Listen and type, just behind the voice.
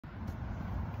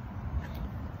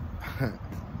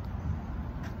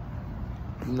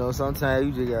You know, sometimes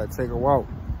you just gotta take a walk.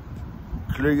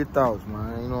 Clear your thoughts,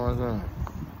 man. You know what I'm saying?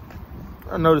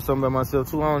 I noticed something about myself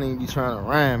too. I don't even be trying to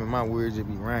rhyme, and my words just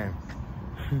be rhyming.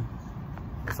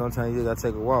 Sometimes you just gotta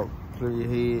take a walk, clear your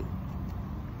head,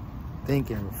 think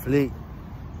and reflect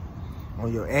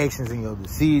on your actions and your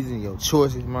decisions, your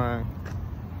choices, man.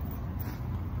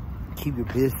 Keep your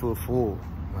best foot forward,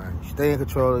 man. Stay in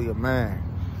control of your mind.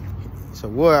 It's a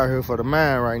war out here for the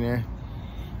mind right now.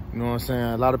 You know what I'm saying?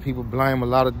 A lot of people blame a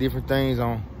lot of different things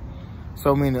on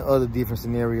so many other different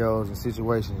scenarios and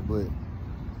situations, but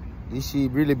this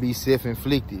shit really be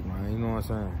self-inflicted, man. You know what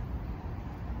I'm saying?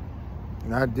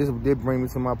 And this did bring me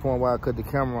to my point where I cut the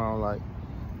camera on, like,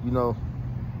 you know,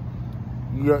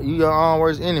 you your own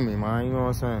worst enemy, man. You know what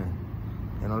I'm saying?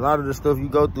 And a lot of the stuff you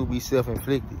go through be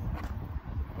self-inflicted.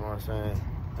 You know what I'm saying?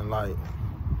 And like,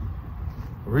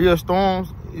 real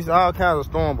storms, it's all kinds of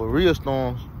storms, but real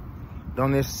storms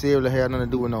don't necessarily have nothing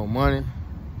to do with no money.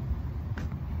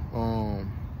 Or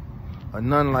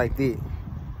nothing like that.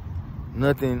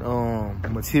 Nothing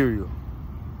material.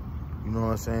 You know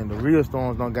what I'm saying? The real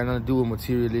storms don't got nothing to do with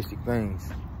materialistic things.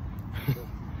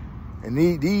 And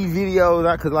these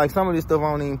videos, cause like some of this stuff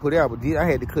I don't even put out, but I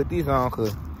had to cut this on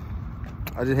cause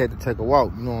I just had to take a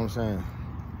walk, you know what I'm saying?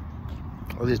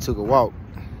 I just took a walk.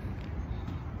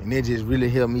 And it just really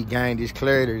helped me gain this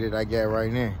clarity that I got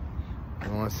right now. You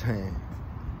know what I'm saying?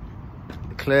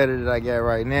 The clarity that I got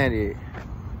right now, that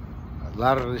a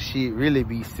lot of the shit really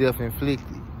be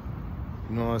self-inflicted.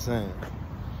 You know what I'm saying?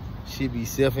 Shit be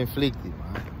self-inflicted,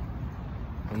 man.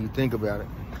 When you think about it.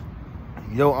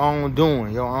 Your own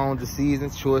doing, your own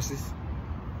decisions, choices,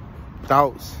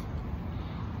 thoughts,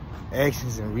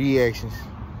 actions, and reactions.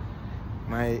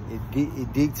 Man,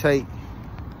 it dictate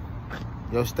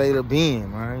your state of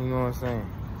being, man. You know what I'm saying?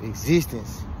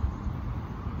 Existence.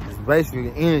 It's basically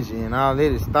the energy, and all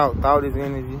that is thought. Thought is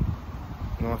energy. You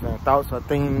know what I'm saying? Thoughts are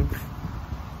things.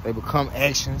 They become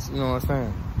actions. You know what I'm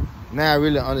saying? Now I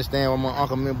really understand why my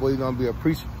uncle meant, boy, you gonna be a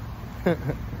preacher.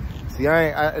 See,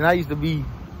 I used to be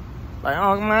like,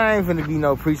 oh man, I ain't finna be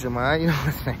no preacher, man. You know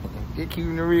what I'm saying? Just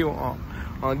keeping it real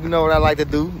on. You know what I like to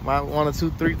do? My 1 or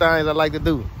 2, 3 things I like to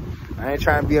do. I ain't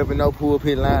trying to be up in no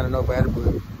pulpit line or nobody,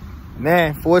 but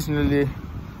man, fortunately,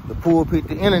 the pulpit,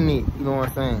 the internet, you know what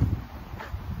I'm saying?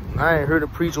 I ain't heard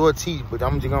of preach or teach, but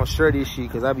I'm just gonna share this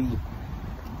shit, cause I be,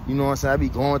 you know what I'm saying? I be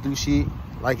going through shit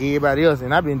like everybody else,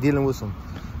 and I've been dealing with some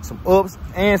ups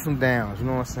and some downs, you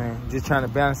know what I'm saying? Just trying to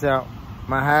balance out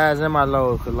my highs and my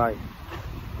lows, cause like,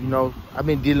 you know, I've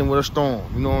been dealing with a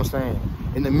storm, you know what I'm saying?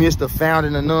 In the midst of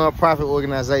founding a non-profit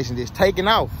organization that's taking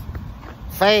off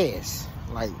fast,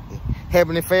 like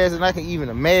happening faster than I can even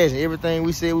imagine. Everything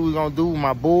we said we was gonna do with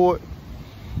my board,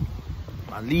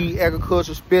 my lead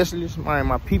agriculture specialist,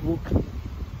 my people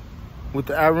with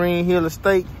the Irene Hill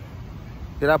estate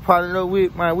that I partnered up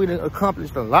with, man, we done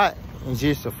accomplished a lot in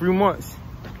just a few months.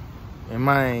 And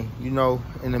man, you know,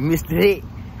 in the midst of that,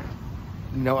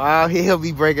 you know, all hell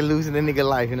be breaking loose in the nigga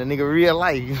life, in the nigga real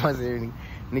life, you know what I'm saying?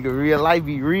 Nigga real life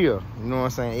be real, you know what I'm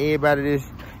saying? Everybody that's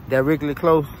directly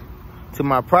close to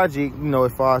my project, you know,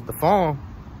 as far as the farm,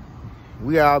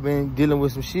 we all been dealing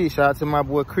with some shit. Shout out to my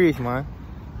boy Chris, man.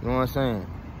 You know what I'm saying?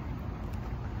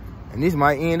 And this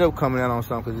might end up coming out on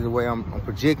something because of the way I'm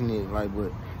projecting it, like,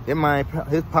 but that man,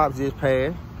 his pops just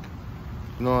passed.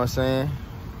 You know what I'm saying?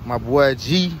 My boy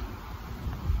G,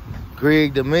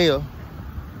 Greg DeMille,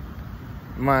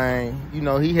 man, you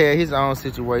know, he had his own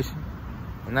situation,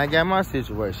 and I got my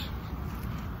situation.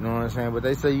 You know what I'm saying? But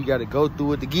they say you got to go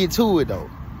through it to get to it, though.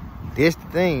 That's the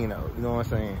thing, though. You know what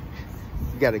I'm saying?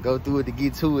 You got to go through it to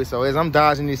get to it. So as I'm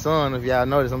dodging this sun, if y'all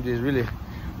notice, I'm just really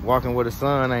walking where the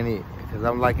sun ain't it. Because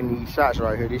I'm liking these shots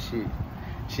right here. This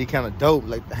shit kind of dope,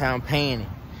 like how I'm panning.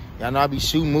 Y'all know I be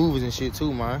shooting movies and shit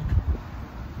too, man.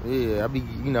 Yeah, I be,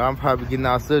 you know, I'm probably getting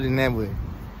all sudden that way.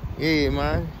 Yeah,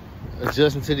 man.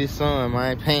 Adjusting to this sun,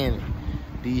 man. Panning.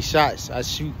 These shots. I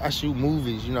shoot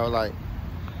movies, you know, like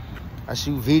I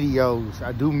shoot videos.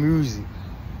 I do music.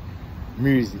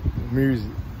 Music.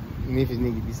 Memphis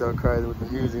niggas be so crazy with the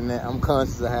music now. I'm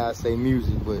conscious of how I say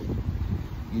music, but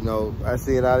you know, I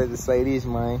said all that to say this,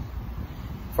 man.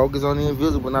 Focus on the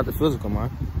invisible, not the physical,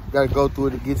 man. You gotta go through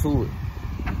it to get to it.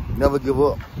 Never give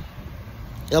up.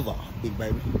 Ever, big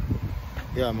baby.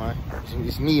 Yeah, man.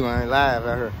 It's me, man, live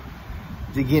out here.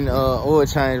 Just getting oil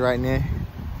change right now.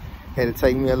 Had to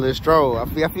take me a little stroll. I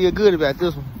feel good about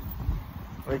this one.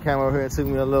 They came over here and took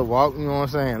me a little walk, you know what I'm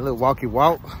saying? A little walkie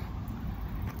walk.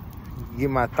 Get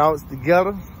my thoughts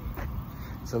together.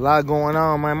 It's a lot going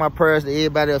on, man. My prayers to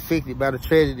everybody affected by the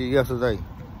tragedy yesterday.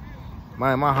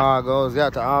 Man, my heart goes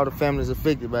out to all the families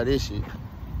affected by this shit.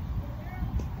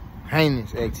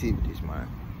 heinous activities, man.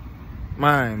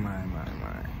 Mine.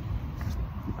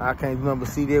 I can't remember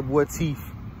see that boy teeth.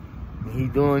 And he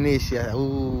doing this shit.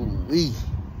 Ooh, wee.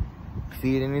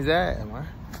 See it in his eyes, man.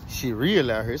 Shit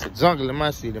real out here. It's a jungle in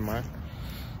my city, man.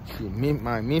 Shit,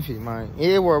 Memphis, man.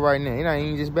 Everywhere right now. It ain't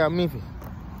even just about Memphis.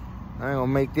 I ain't gonna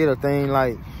make that a thing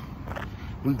like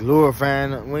we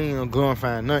glorifying. We ain't gonna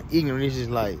glorify nothing ignorant. It's just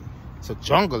like, it's a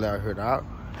jungle out here, dog.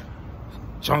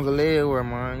 Jungle everywhere,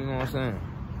 man. You know what I'm saying?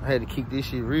 I had to keep this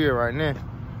shit real right now.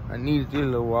 I needed this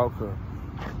little walk up.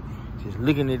 Just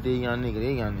looking at this young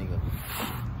nigga.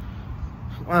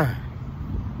 Man.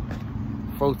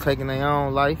 Folks taking their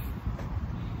own life.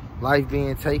 Life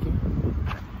being taken.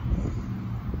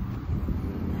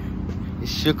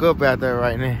 It's shook up out there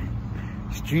right now.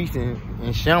 Streets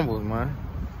in shambles, man.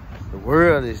 The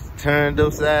world is turned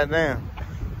upside down.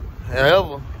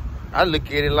 However, I look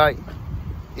at it like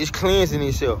it's cleansing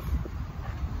itself.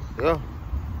 Yeah.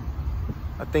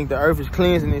 I think the earth is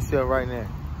cleansing itself right now.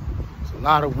 It's a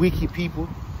lot of wicked people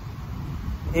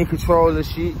in control of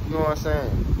shit, you know what I'm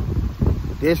saying?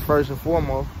 This first and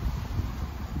foremost.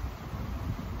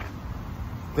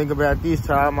 Think about this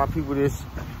time, my people that's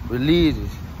religious.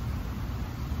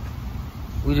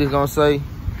 We just gonna say,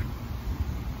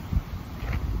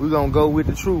 we gonna go with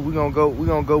the truth. We gonna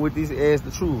go with this as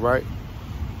the truth, right?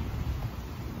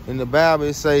 In the Bible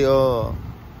it say the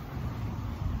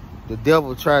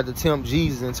devil tried to tempt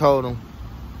Jesus and told him,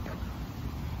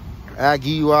 I'll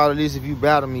give you all of this if you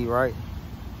battle me, right?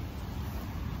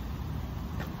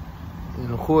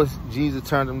 And of course, Jesus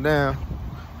turned him down.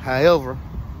 However,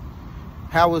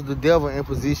 how was the devil in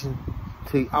position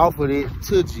to offer it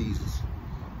to Jesus?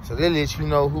 So that lets you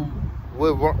know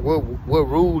what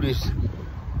ruled this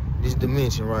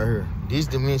dimension right here. This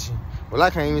dimension. Well, I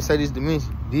can't even say this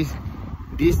dimension.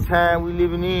 This time we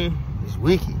living in is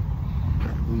wicked.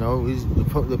 You know, it's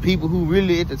the people who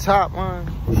really at the top, man.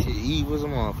 Shit, evil as a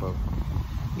motherfucker.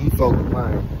 These folks,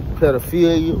 man,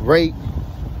 pedophilia, rape,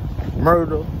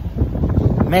 murder,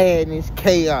 madness,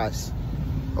 chaos,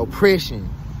 oppression,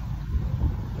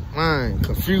 man,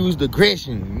 confused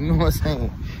aggression. You know what I'm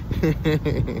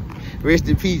saying? Rest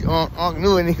in peace, Unc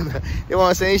knew it, nigga. You know what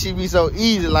I'm saying? It should be so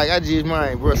easy. Like, I just,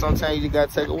 man, bro, sometimes you just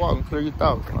gotta take a walk and clear your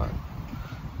thoughts, man.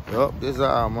 Yup, that's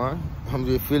all, man. I'm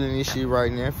just feeling this shit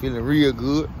right now, feeling real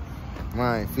good.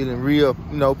 Man, feeling real,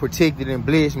 you know, protected and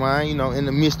blessed, man, you know, in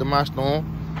the midst of my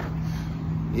storm.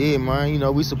 Yeah, man, you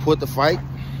know, we support the fight.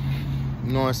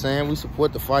 You know what I'm saying? We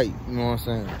support the fight, you know what I'm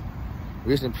saying?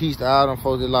 Rest in peace to all them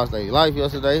folks that lost their life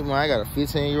yesterday. Man, I got a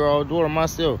 15-year-old daughter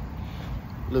myself.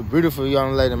 Little beautiful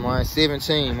young lady, man,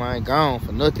 17, man, gone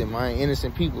for nothing, man.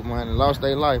 Innocent people, man, that lost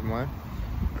their life, man.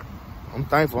 I'm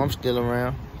thankful I'm still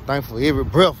around. Thankful for every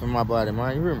breath in my body,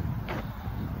 man, you hear me?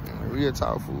 Real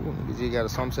talk, fool. Niggas just gotta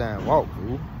sometimes walk,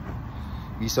 fool.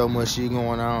 Be so much shit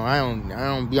going on. I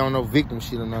don't be on no victim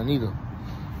shit or nothing either.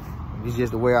 It's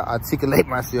just the way I articulate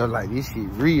myself, like this shit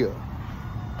real.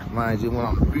 Man, just went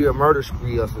on a real murder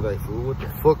spree yesterday, fool. What the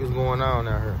fuck is going on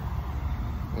out here?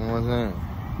 You know what I'm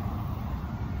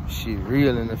saying? Shit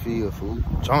real in the field, fool.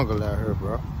 Jungle out here,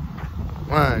 bro.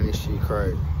 Man, this shit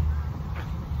crazy.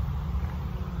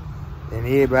 And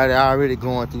everybody already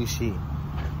going through shit.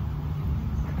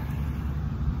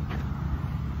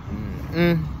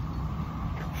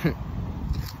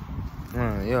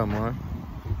 Yeah, man.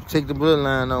 Check the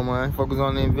bloodline though, man. Focus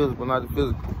on the invisible, not the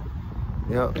physical.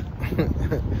 Yep.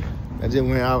 I just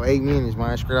went out 8 minutes,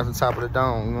 man. Straight off the top of the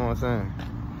dome, you know what I'm saying?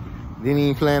 Didn't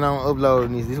even plan on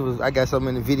uploading this. I got so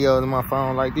many videos on my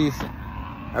phone like this.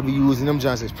 I be using them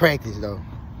joints as practice though.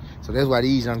 So that's why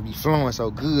these joints be flowing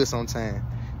so good sometimes.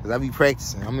 Cause I be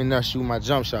practicing. I'm in there shooting my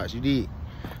jump shots. You did.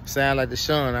 Sound like the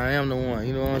sun. I am the one.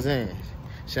 You know what I'm saying?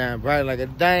 Shine bright like a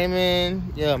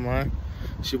diamond. Yeah, man.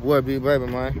 It's your boy, Big Baby,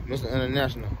 man. Mr.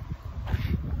 International.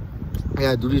 I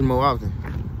gotta do this more often.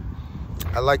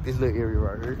 I like this little area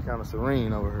right here. It's kind of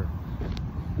serene over here.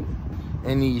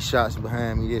 And these shots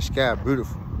behind me, this sky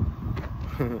beautiful.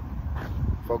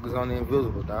 Focus on the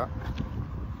invisible, dog.